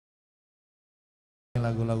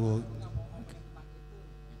lagu-lagu.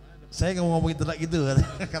 Saya nggak mau ngomong itu lagi gitu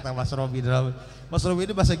kata Mas Robi. Mas Robi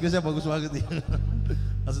ini bahasa Inggrisnya bagus banget nih.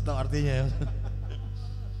 Langsung tahu artinya ya.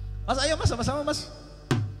 Mas ayo mas sama-sama mas.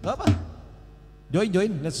 Gak apa.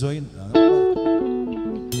 Join, let's join.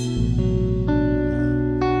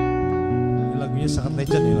 Ini lagunya sangat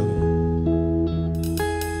legend nih lagunya.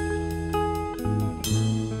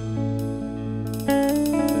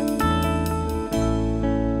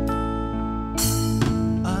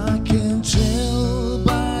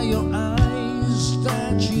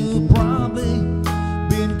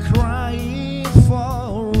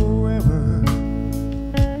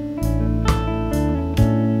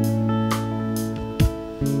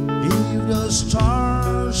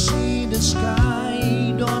 Stars in the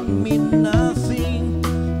sky don't mean nothing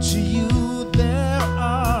to you. There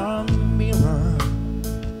are mirrors.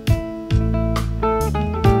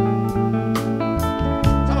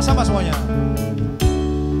 Sama-sama semuanya.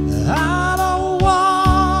 I don't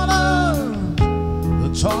wanna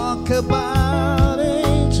talk about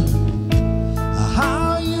it.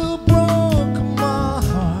 How you broke my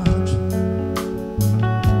heart.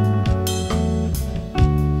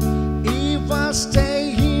 If I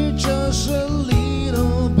stay here just a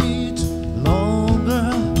little bit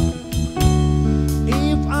longer,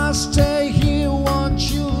 if I stay here,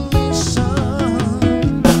 won't you listen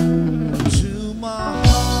to my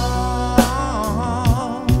heart?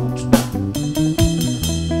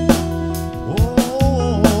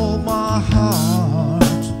 Oh, my heart.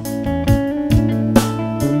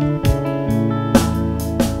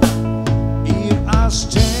 If I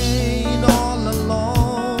stayed all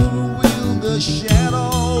alone, the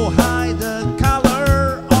shadow hide the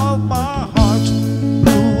color of my heart.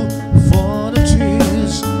 Blue for the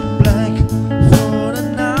trees, black for the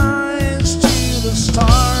night. Still the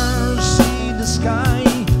stars in the sky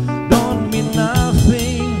don't mean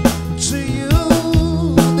nothing to you.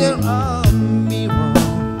 They're a mirror.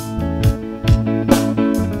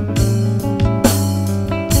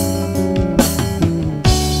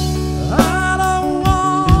 I don't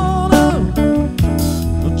wanna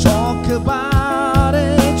talk about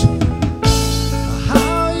it.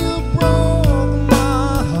 How you broke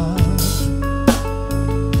my heart.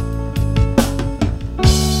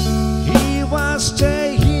 If I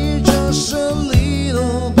stay here just a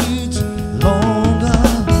little bit longer,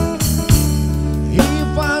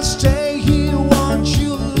 if I stay here, won't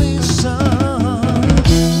you listen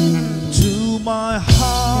to my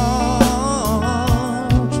heart?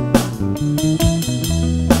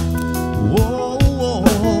 Whoa,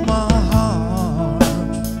 my heart.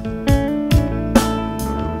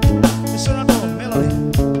 It's another melody.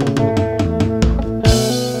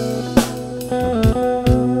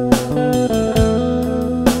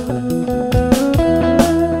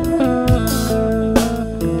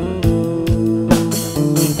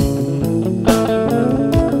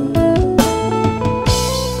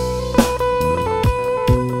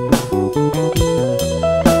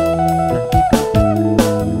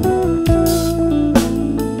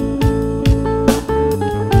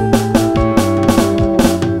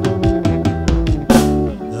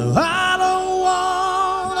 I don't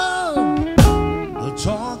wanna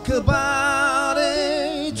talk about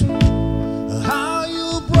it. How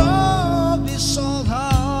you broke this old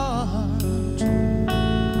heart.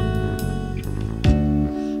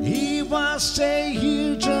 If I stay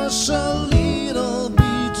here just a little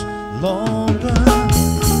bit longer,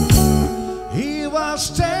 if I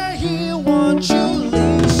stay here, won't you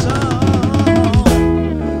listen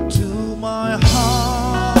to my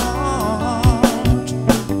heart?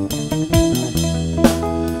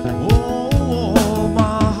 Oh,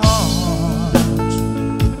 my heart.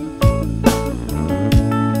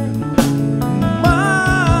 My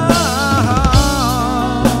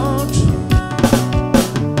heart.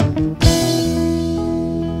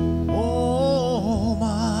 Oh,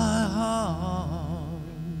 my heart.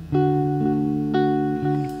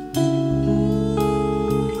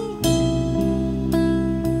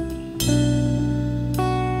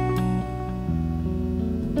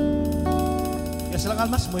 Ya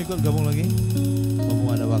silakan mas, mau ikut gabung lagi?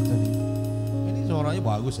 Ngomong ada waktu nih. Ini suaranya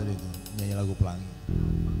bagus tadi itu, nyanyi lagu pelangi.